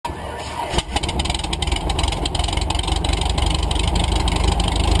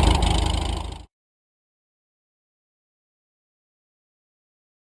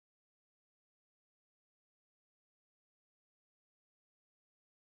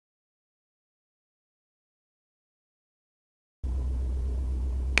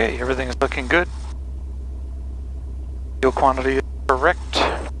Okay, everything is looking good. Fuel quantity is correct.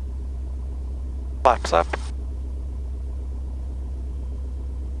 Flaps up.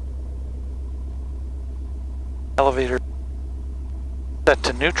 Elevator set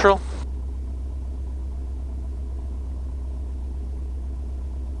to neutral.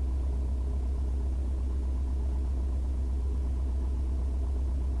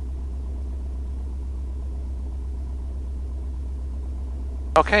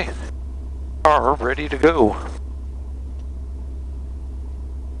 Okay, car ready to go.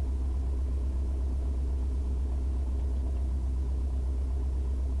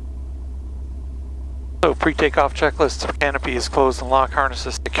 So pre-takeoff checklist, canopy is closed and lock harness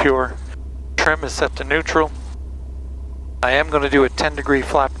is secure. Trim is set to neutral. I am going to do a 10-degree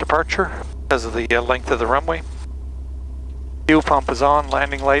flap departure because of the length of the runway. Fuel pump is on,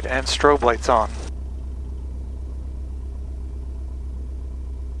 landing light and strobe lights on.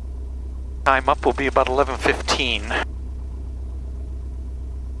 Time up will be about 11:15.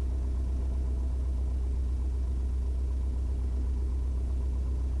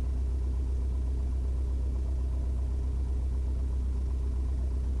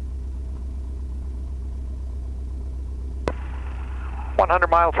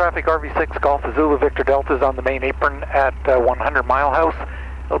 Mile traffic RV6 Golf Zulu Victor Delta is on the main apron at 100 Mile House.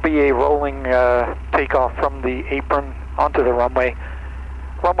 There'll be a rolling takeoff from the apron onto the runway.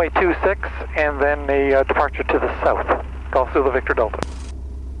 Runway 26 and then a departure to the south. Golf Zulu Victor Delta.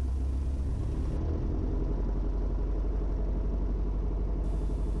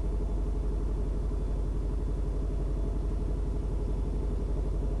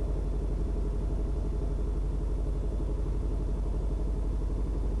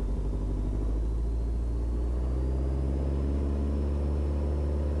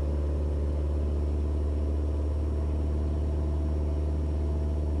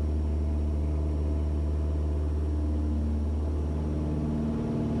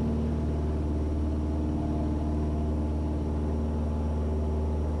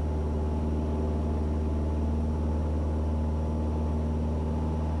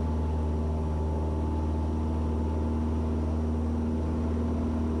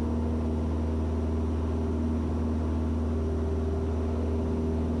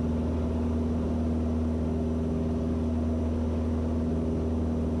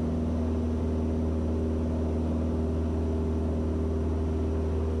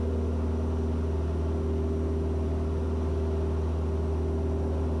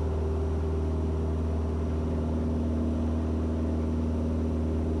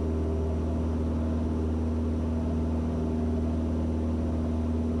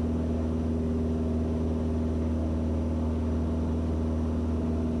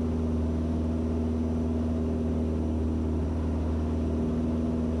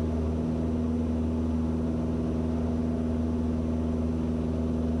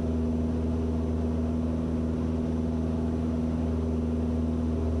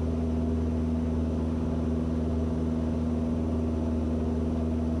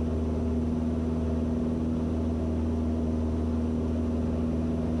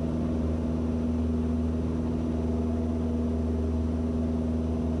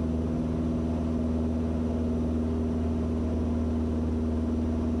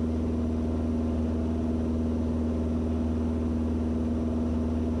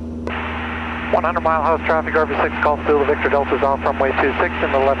 Mile House traffic, RV6 Golf Zulu Victor Delta is off runway 26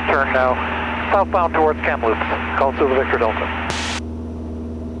 in the left turn now, southbound towards Kamloops. Golf Zulu Victor Delta.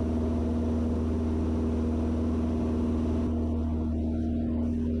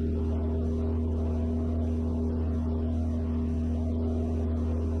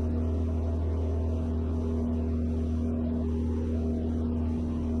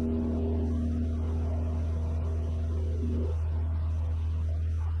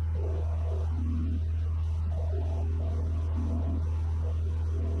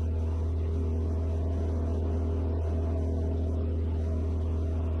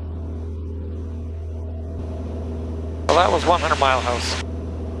 Well, that was 100 Mile House.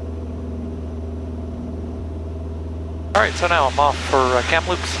 Alright, so now I'm off for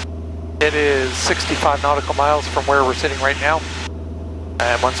Kamloops. It is 65 nautical miles from where we're sitting right now.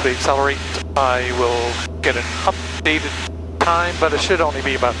 And once we accelerate, I will get an updated time, but it should only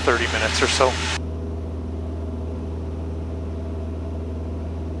be about 30 minutes or so.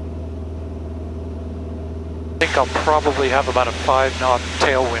 I think I'll probably have about a 5-knot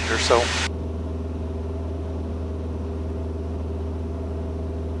tailwind or so.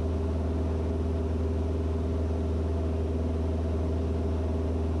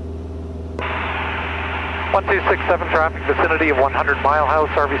 1267 traffic, vicinity of 100 Mile House,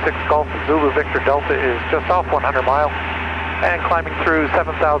 RV6 Golf, Zulu Victor Delta is just off 100 Mile, and climbing through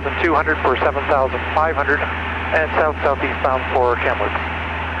 7,200 for 7,500, and south-southeast bound for Kamloops.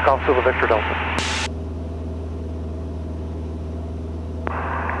 Golf Zulu Victor Delta.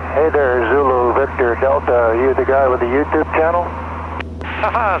 Hey there, Zulu Victor Delta. Are you the guy with the YouTube channel?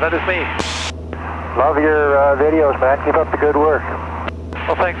 Haha, that is me. Love your videos, man. Keep up the good work.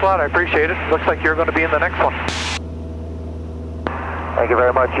 Well, thanks a lot. I appreciate it. Looks like you're going to be in the next one. Thank you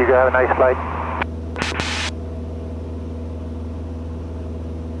very much. You have a nice flight.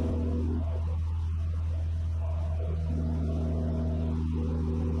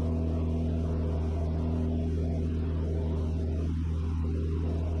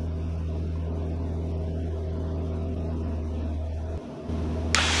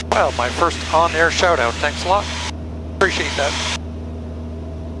 Well, my first on-air shout-out. Thanks a lot. Appreciate that.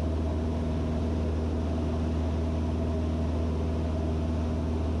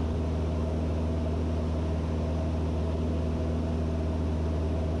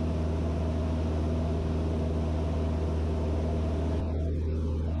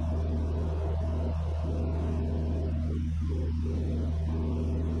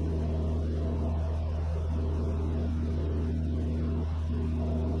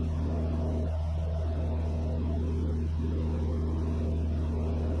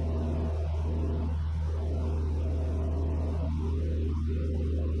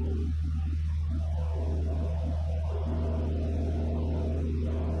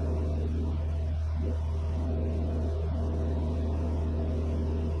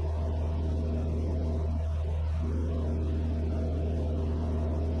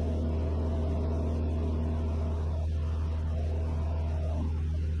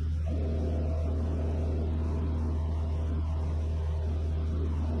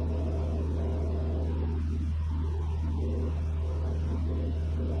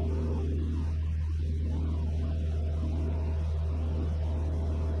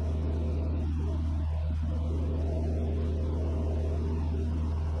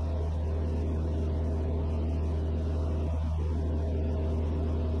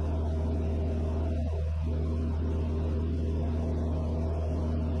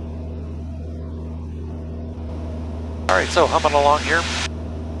 Alright, so humming along here,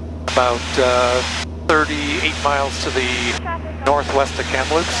 about 38 miles to the northwest of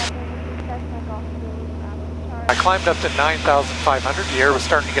Kamloops. I climbed up to 9,500. The air was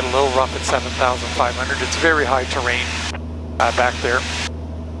starting to get a little rough at 7,500. It's very high terrain back there.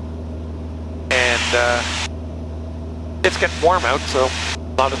 And it's getting warm out, so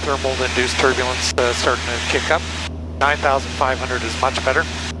a lot of thermal-induced turbulence starting to kick up. 9,500 is much better.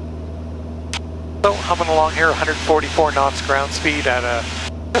 So humming along here, 144 knots ground speed at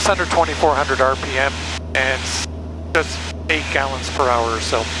just under 2,400 RPM and just 8 gallons per hour or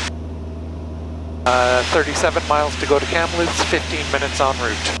so. 37 miles to go to Kamloops, 15 minutes en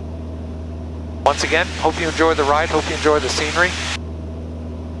route. Once again, hope you enjoy the ride, hope you enjoy the scenery.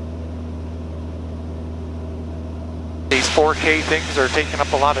 These 4K things are taking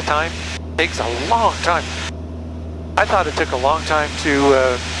up a lot of time. It takes a long time. I thought it took a long time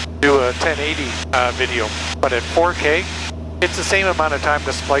to do a 1080 video, but at 4K, it's the same amount of time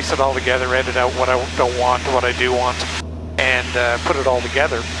to splice it all together, edit out what I don't want, what I do want, and put it all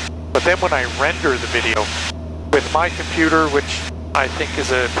together. But then when I render the video with my computer, which I think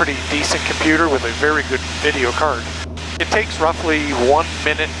is a pretty decent computer with a very good video card, it takes roughly 1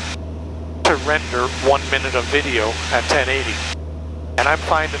 minute to render 1 minute of video at 1080. And I'm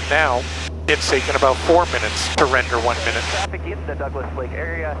finding now it's taken about 4 minutes to render 1 minute.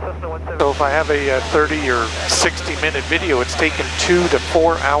 So if I have a 30 or 60 minute video, it's taken 2 to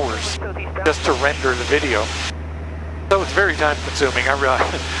 4 hours just to render the video. So it's very time consuming. I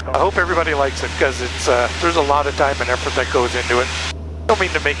hope everybody likes it, because it's there's a lot of time and effort that goes into it. Don't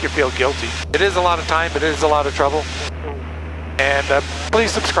mean to make you feel guilty. It is a lot of time, it is a lot of trouble. And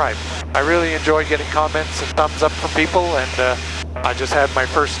please subscribe. I really enjoy getting comments and thumbs up from people, and I just had my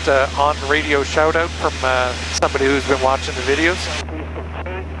first on-radio shout-out from somebody who's been watching the videos.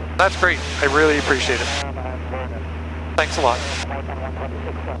 That's great. I really appreciate it. Thanks a lot.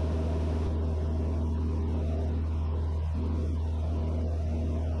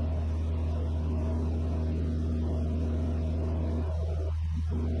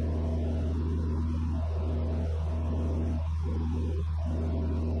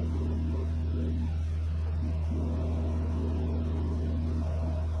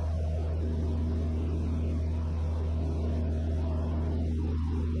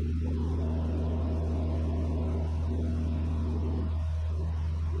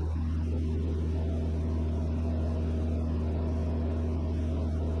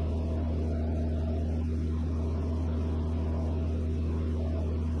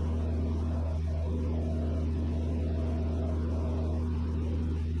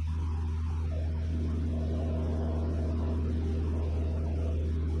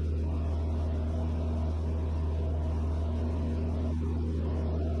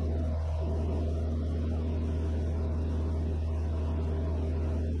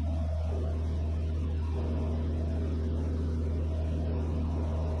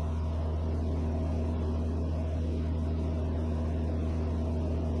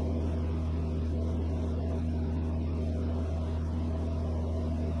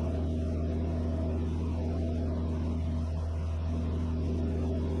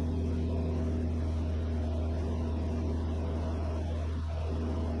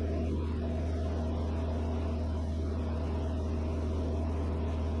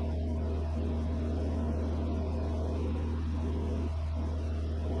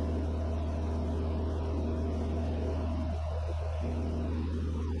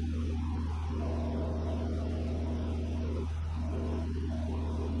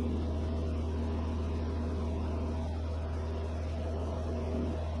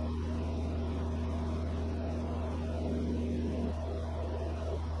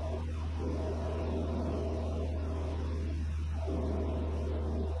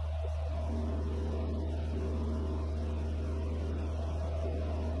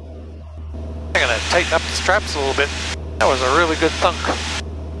 tighten up the straps a little bit. That was a really good thunk.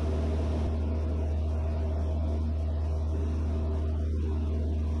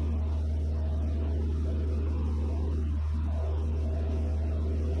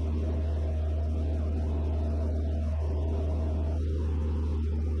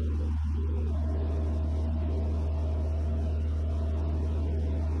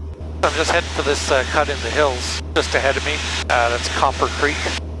 I'm just heading for this cut in the hills just ahead of me. That's Copper Creek.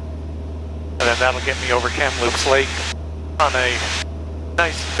 And then that'll get me over Kamloops Lake on a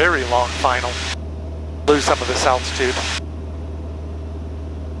nice, very long final. Lose some of this altitude.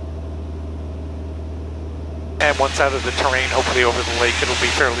 And once out of the terrain, hopefully over the lake, it'll be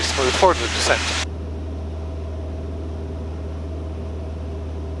fairly smooth for the descent.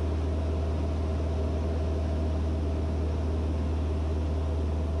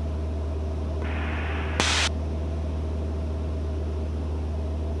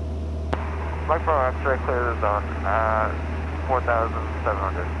 Mike Pro X-ray clear the zone,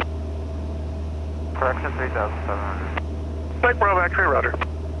 4,700. Correction, 3,700. Mike Pro X-ray, roger.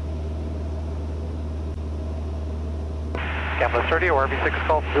 Kamloops 30 or RV6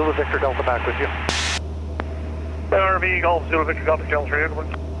 Golf, Zulu Victor Delta back with you. RV Golf, Zulu Victor Delta, Delta 3, Edwin.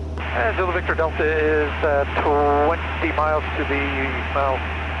 And Zulu Victor Delta is 20 miles to the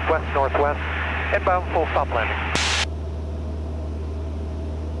west-northwest, inbound full stop landing.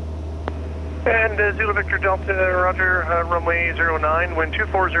 And Zulu Victor Delta, roger, runway 09, wind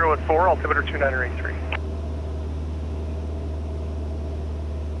 240 at 4, altimeter 2983.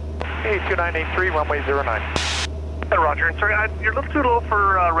 Hey, 2983, runway 09. Roger, and sorry, you're a little too low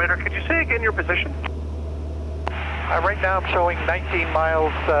for radar. Could you say again your position? Right now I'm showing 19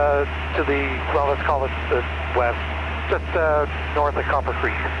 miles to the, well, let's call it the west, just north of Copper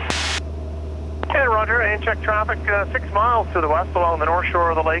Creek. Okay, roger, and check traffic 6 miles to the west along the north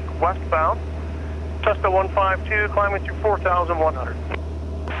shore of the lake, westbound. Cessna 152, climbing through 4,100.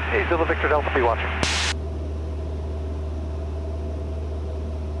 Hey, Zulu Victor Delta, be watching.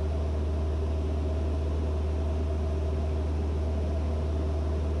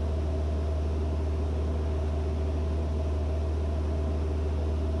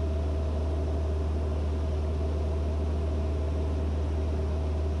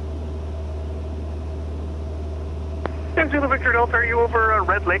 And Zulu Victor Delta, are you over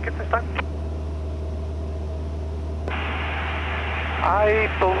Red Lake at this time? I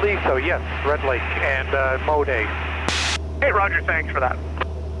believe so, yes. Red Lake and Mode A. Hey, roger, thanks for that.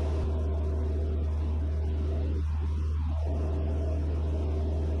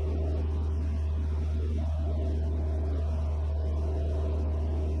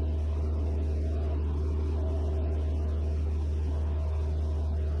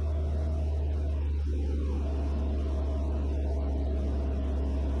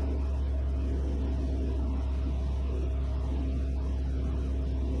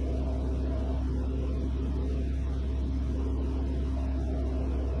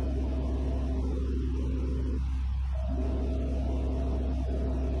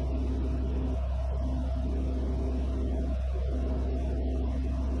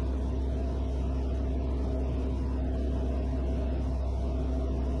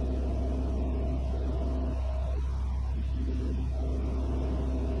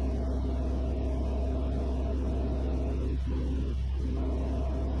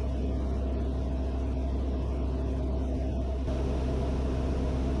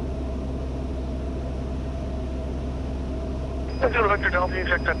 Zulu Victor Delta, you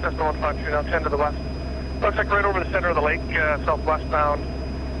check that Cessna 152, now 10 to the west. Looks like right over the center of the lake, southwestbound,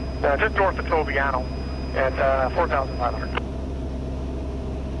 just north of Tobiano, at 4,500.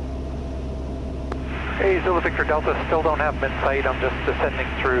 Hey, Zulu Victor Delta, still don't have them in sight. I'm just descending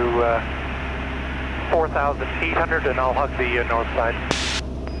through 4,800 and I'll hug the north side.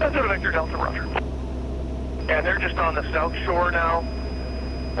 Zulu Victor Delta, roger. And they're just on the south shore now,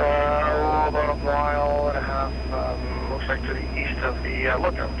 about a mile and a half, looks like to the east of the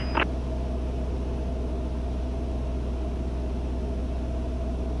lookout.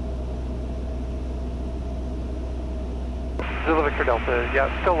 Zulu Victor Delta,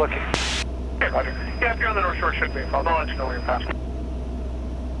 yeah, still looking. Okay, roger. Yeah, if you're on the north shore, it should be. I'll let you know when you're past.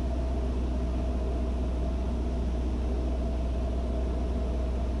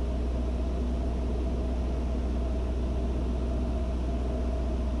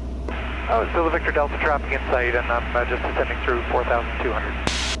 Oh, Zulu Victor Delta traffic in sight, and I'm just descending through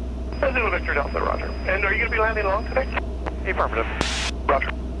 4,200. Zulu Victor Delta, roger. And are you going to be landing along today? Affirmative. Roger.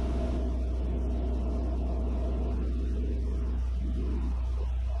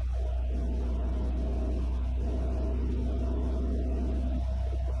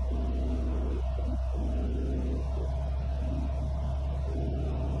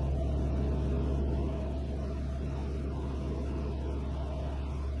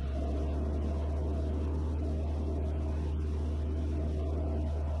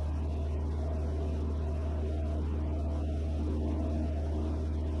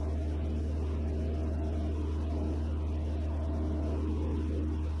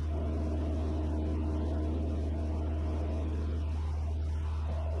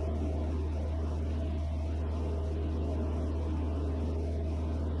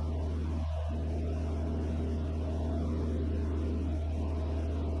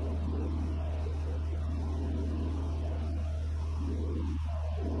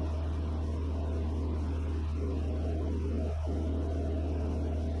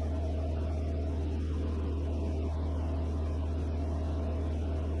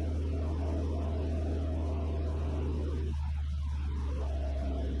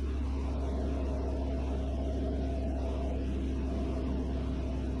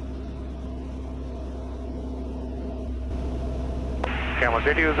 Cameras.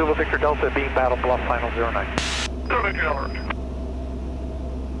 Radio Zulu Victor Delta, beam Battle Bluff, final 09. Zulu Victor Delta.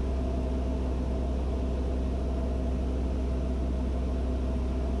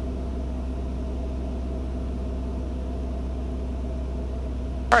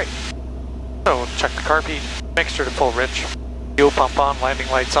 Alright, so check the carb heat, mixture to full rich, fuel pump on, landing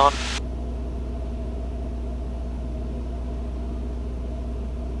lights on.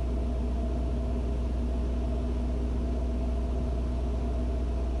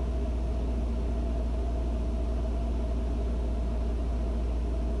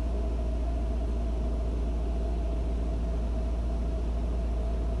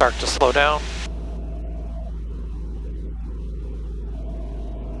 Start to slow down.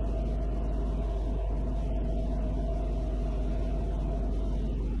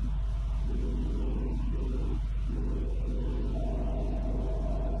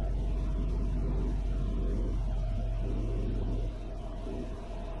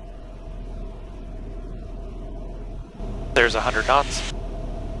 There's 100 knots.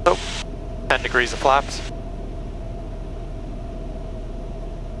 Oh, 10 degrees of flaps.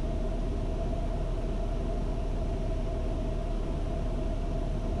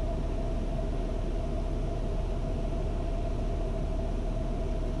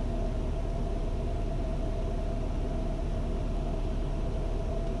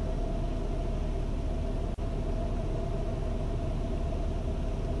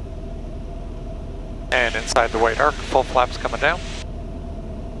 And inside the white arc, full flaps coming down.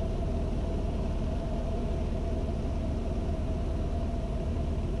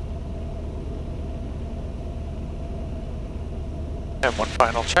 And one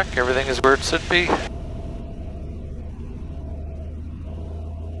final check, everything is where it should be.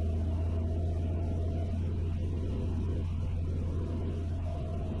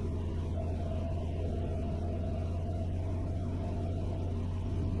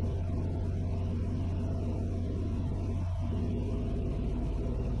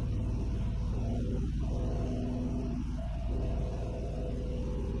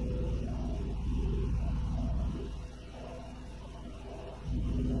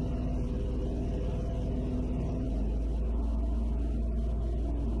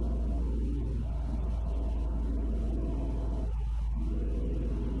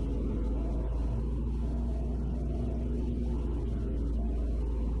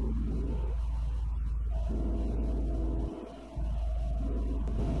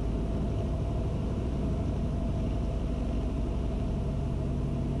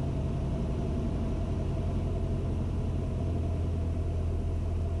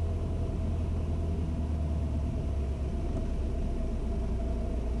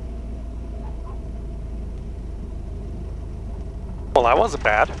 Well, that wasn't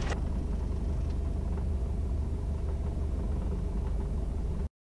bad.